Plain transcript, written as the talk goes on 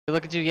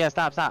look at you. Yeah,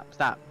 stop, stop,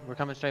 stop. We're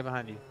coming straight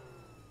behind you.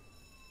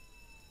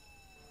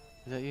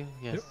 Is that you?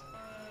 Yes. Yep.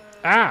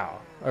 Ow!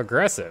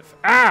 Aggressive.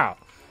 Ow!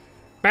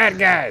 Bad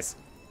guys!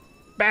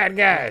 Bad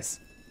guys!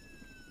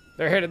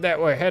 They're headed that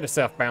way. Headed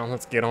southbound.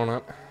 Let's get on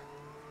up.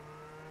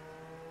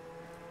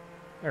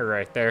 They're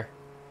right there.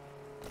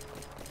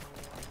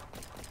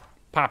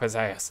 Pop his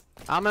ass.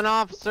 I'm an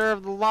officer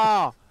of the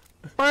law.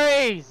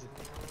 Freeze!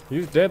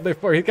 He's deadly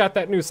for. He got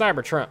that new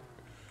Cybertruck.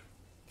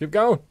 Keep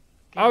going.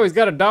 Oh, he's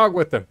got a dog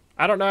with him.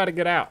 I don't know how to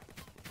get out.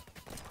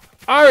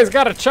 Oh, he's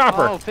got a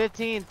chopper. Oh,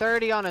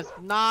 1530 on his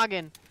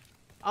noggin.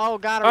 Oh,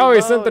 got Oh,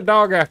 he sent the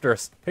dog after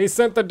us. He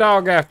sent the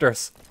dog after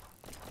us.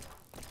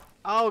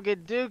 Oh,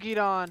 get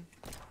dookied on.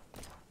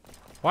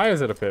 Why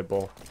is it a pit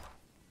bull?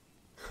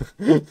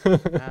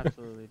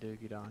 Absolutely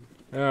dookied on.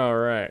 All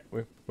right.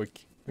 We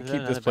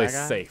keep this place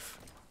safe.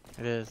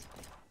 It is.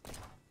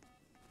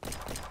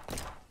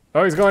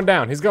 Oh, he's going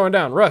down. He's going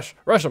down. Rush.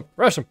 Rush him.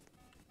 Rush him.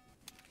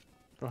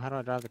 Bro, how do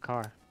I drive the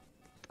car?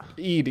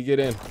 E to get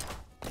in.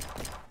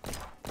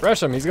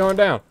 Rush him. He's going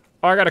down.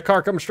 Oh, I got a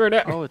car coming straight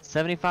at me. Oh, it's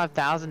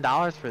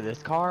 $75,000 for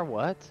this car?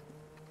 What?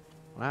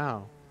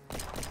 Wow.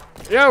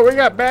 Yo, we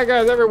got bad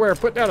guys everywhere.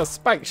 Put down a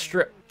spike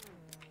strip.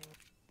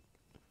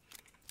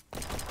 I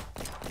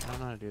don't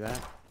know how to do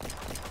that.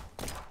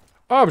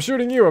 Oh, I'm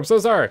shooting you. I'm so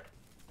sorry.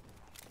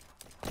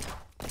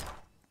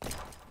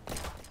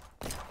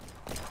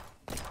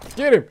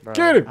 Get him. Bro,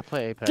 Get him. I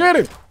play Apex. Get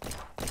him.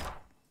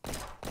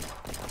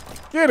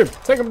 Get him.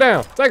 Take him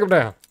down. Take him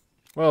down.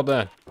 Well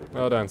done.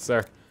 Well done,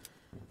 sir.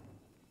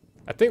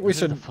 I think we This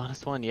should. is the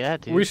funnest one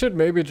yet, dude. We should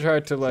maybe try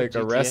to like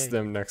GTA. arrest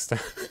them next time.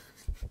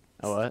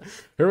 Oh, what?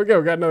 Here we go.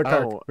 We got another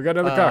car. Oh, We got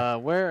another car.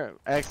 We're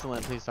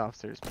excellent police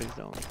officers. Please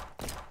don't.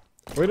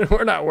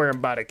 We're not wearing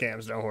body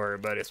cams. Don't worry,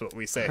 buddy. It's what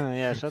we say.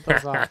 Yeah, shut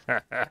those off.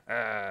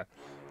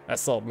 I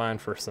sold mine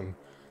for some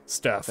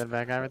stuff. That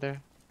bad guy right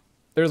there?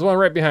 There's one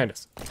right behind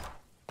us.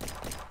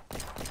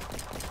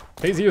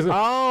 He's using.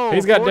 Oh,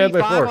 He's got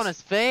deadly 45 force. on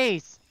his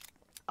face.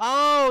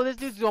 Oh, this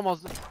dude's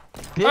almost.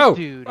 This Oh,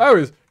 dude.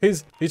 oh,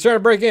 he's trying to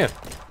break in.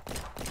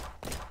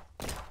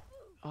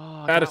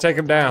 Oh, I had to take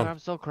him down. I'm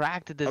so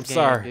cracked at this I'm game,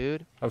 sorry.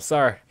 dude. I'm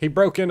sorry. He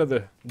broke into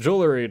the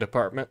jewelry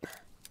department.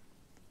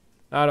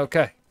 Not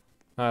okay.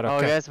 Not Oh, I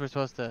okay. guess we're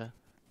supposed to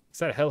Is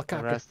that a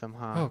helicopter? arrest him,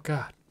 huh? Oh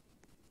God.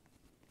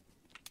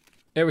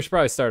 Yeah, we should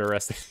probably start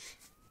arresting.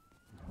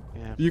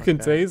 Yeah, You fuck can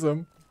that. tase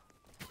him.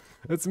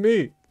 That's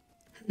me.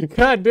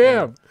 God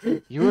damn.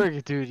 You were,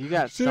 dude. You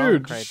got Dude,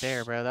 sunk right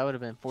there, bro. That would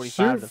have been 45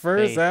 Shoot to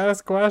first, face.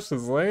 ask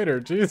questions later.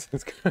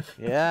 Jesus Christ.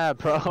 Yeah,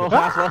 bro. I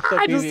love the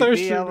I just started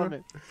PvP shooting.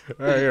 element.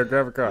 All right, here,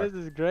 grab a car. This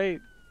is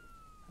great.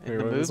 Here, And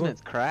the you want this one?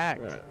 movement's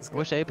cracked. Alright, let's go,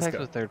 Wish let's Apex go.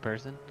 was third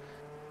person.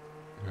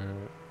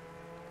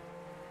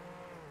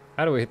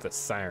 How do we hit the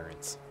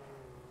sirens?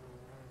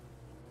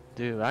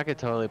 Dude, I could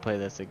totally play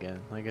this again.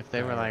 Like, if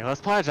they were like,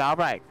 let's play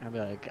Jailbreak, I'd be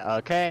like,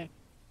 okay.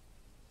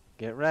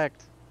 Get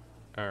wrecked.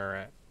 All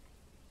right.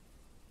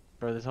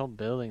 Bro, this whole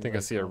building. I think I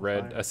see a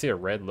red. I see a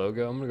red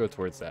logo. I'm gonna go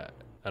towards that.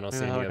 I don't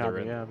see any other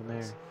red. Yeah, up in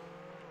there.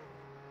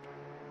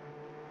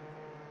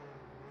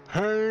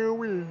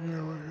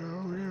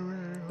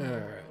 All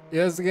right.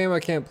 Yeah, it's a game I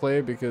can't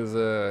play because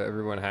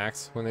everyone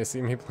hacks when they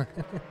see me play.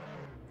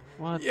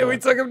 What Yeah, the- we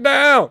took him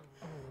down.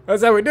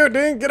 That's how we do it,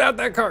 dude. Get out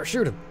that car.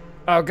 Shoot him.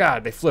 Oh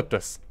God, they flipped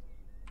us.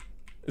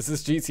 Is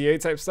this GTA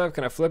type stuff?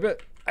 Can I flip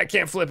it? I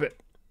can't flip it.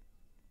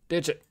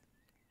 Ditch it.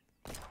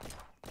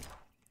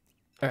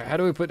 All right, how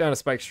do we put down a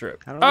spike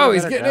strip? How do we Oh, get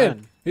he's a getting in.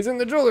 gun? He's in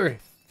the jewelry.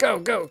 Go,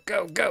 go,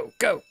 go, go,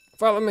 go.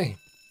 Follow me.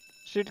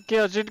 Shoot to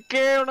kill,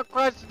 to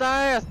crush the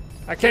ass.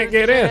 I can't Shoot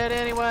get his in. head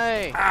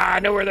anyway. Ah, I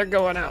know where they're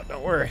going out.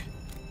 Don't worry.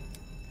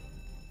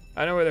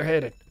 I know where they're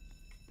headed.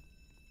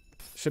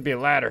 Should be a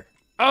ladder.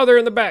 Oh, they're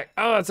in the back.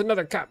 Oh, that's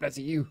another cop. That's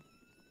you.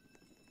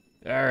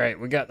 All right,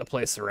 we got the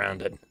place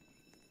surrounded.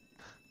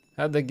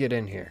 How'd they get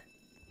in here?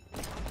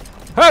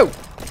 Oh!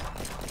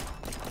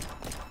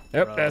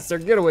 Yep, Bro. that's their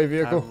getaway I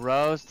vehicle.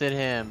 roasted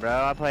him, bro.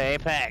 I play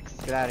Apex.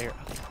 Get out of here.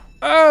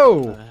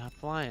 Oh! I'm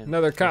flying.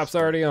 Another cop's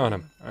already on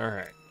him. All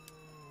right.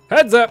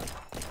 Heads up!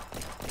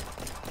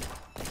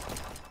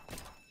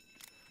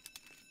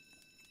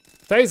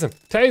 Tase him.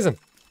 Tase him.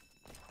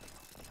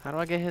 How do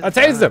I get his I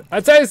tased gun? him.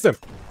 I tased him.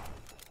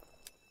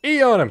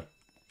 E on him.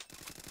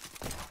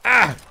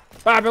 Ah!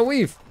 Bob and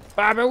weave.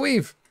 Bob and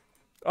weave.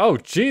 Oh,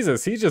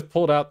 Jesus. He just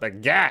pulled out the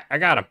gat. I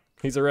got him.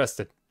 He's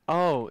arrested.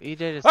 Oh, EJ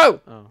just. Oh!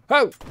 Oh.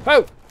 Ho!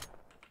 Ho!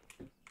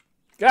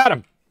 Got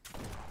him.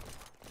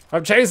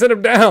 I'm chasing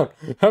him down.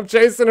 I'm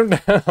chasing him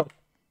down.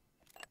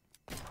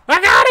 I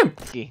got him!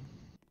 Ski.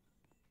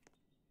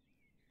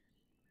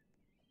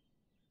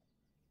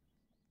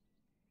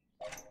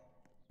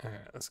 All right,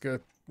 let's go.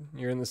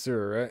 You're in the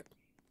sewer, right?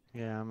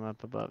 Yeah, I'm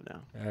up above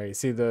now. All right, you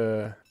see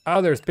the...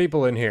 Oh, there's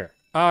people in here.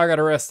 Oh, I got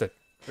arrested.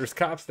 There's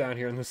cops down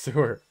here in the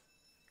sewer.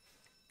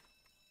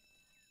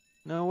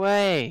 No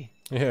way.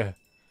 Yeah.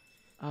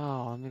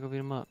 Oh, let me go beat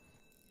him up.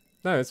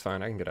 No, it's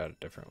fine. I can get out a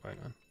different way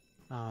now.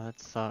 Oh, that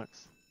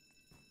sucks.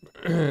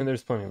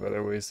 There's plenty of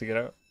other ways to get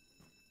out.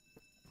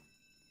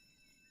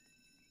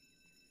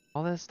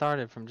 All this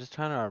started from just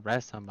trying to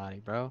arrest somebody,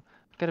 bro.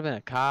 Could have been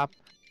a cop,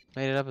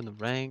 made it up in the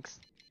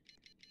ranks.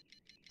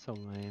 So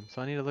lame.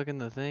 So I need to look in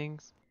the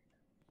things.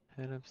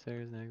 Head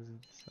upstairs and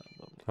exit the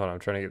sub. Hold on, I'm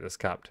trying to get this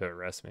cop to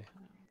arrest me.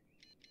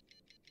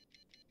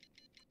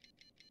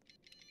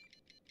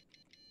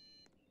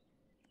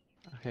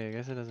 Okay, I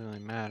guess it doesn't really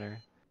matter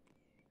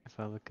if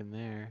I look in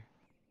there.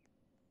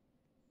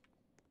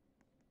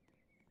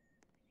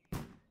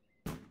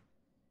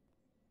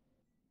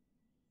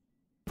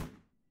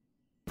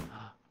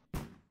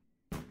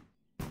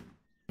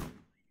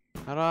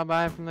 How do I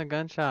buy it from the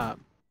gun shop?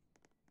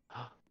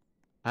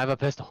 I have a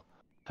pistol.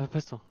 I have a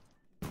pistol.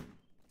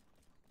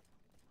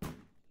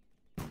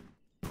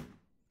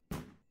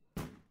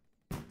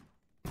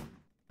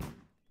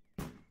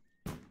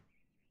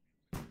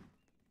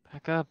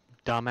 Back up,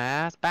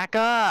 dumbass. Back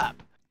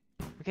up!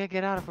 We can't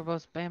get out if we're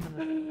both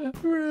spamming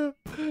Bro,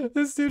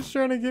 this dude's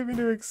trying to get me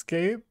to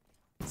escape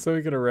so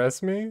he can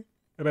arrest me,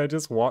 and I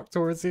just walk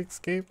towards the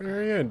escape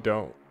area and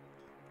don't.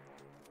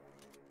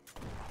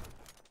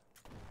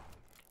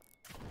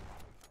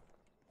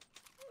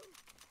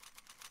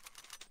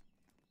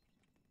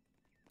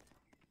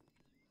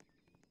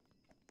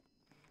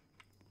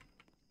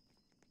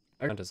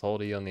 I can just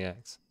hold E on the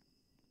X.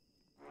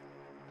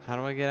 How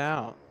do I get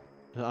out?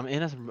 I'm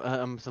in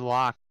it's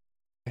locked.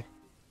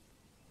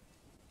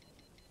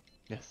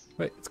 Yes.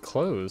 Wait, it's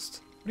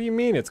closed? What do you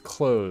mean it's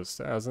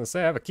closed? I was gonna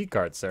say I have a key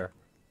card, sir.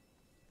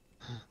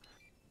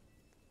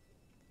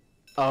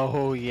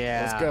 Oh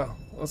yeah. Let's go.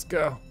 Let's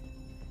go.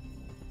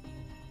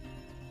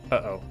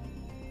 Uh-oh.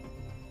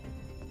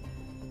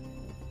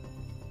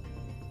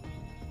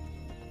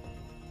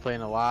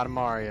 Playing a lot of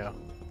Mario.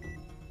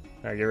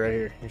 Alright, get right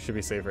here. You should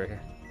be safe right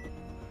here.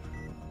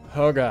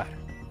 Oh god.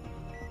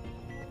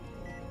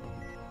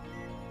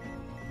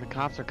 The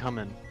cops are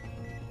coming.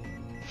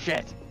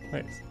 Shit.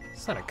 Wait,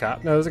 it's not a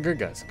cop. No, those are good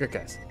guys. Good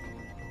guys.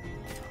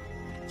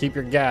 Keep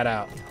your gat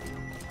out.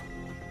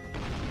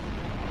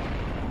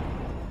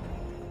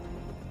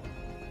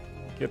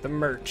 Get the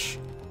merch.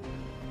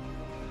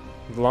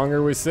 The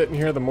longer we sit in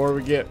here, the more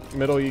we get.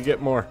 Middle, you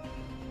get more.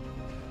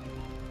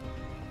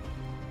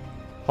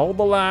 Hold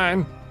the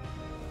line.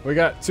 We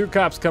got 2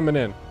 cops coming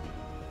in.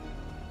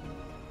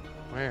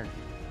 Where?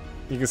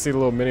 You can see the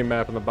little mini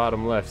map on the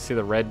bottom left. See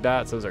the red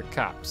dots? Those are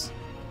cops.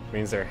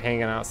 Means they're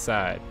hanging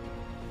outside.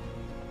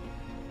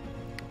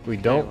 We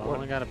don't. I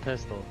only got a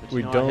pistol, but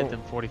we you know don't. I hit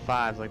them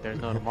 45s like there's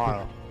no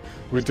tomorrow.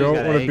 We This dude's don't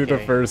got want to an be the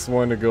AK. first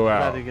one to go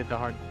Glad out. to get the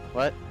hard.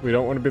 What? We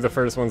don't want to be the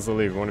first ones to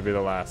leave. We want to be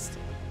the last.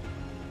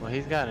 Well,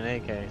 he's got an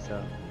AK,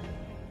 so.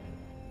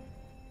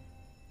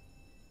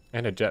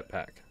 And a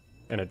jetpack.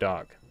 And a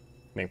dog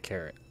named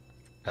Carrot.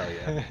 Hell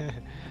yeah.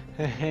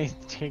 Hey,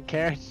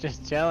 Carrot's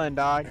just chilling,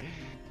 dog.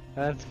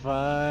 That's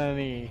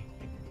funny.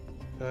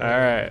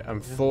 Alright,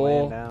 I'm Just full.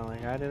 laying down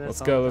like I do this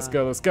Let's all go, the let's time.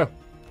 go, let's go.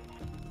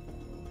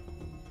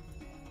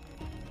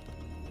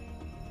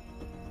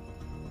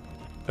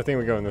 I think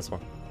we go in this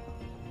one.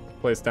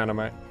 Place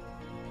dynamite.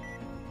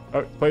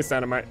 Oh, place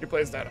dynamite. You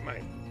place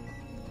dynamite.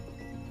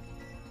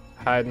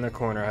 Hide in the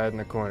corner, hide in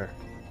the corner.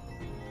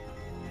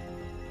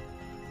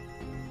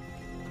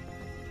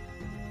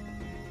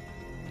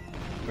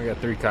 We got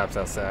 3 cops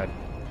outside.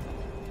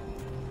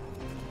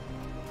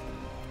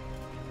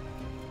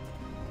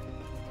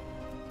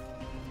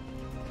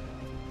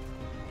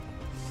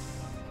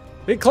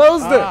 He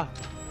closed Ah.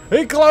 it!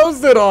 He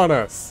closed it on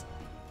us!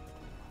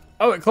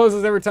 Oh, it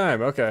closes every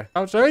time. Okay.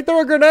 Oh, should I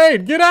throw a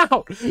grenade? Get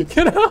out!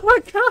 Get out! Oh my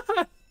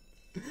god!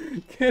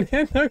 Get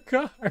in the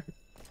car!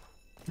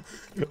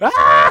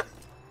 Ah!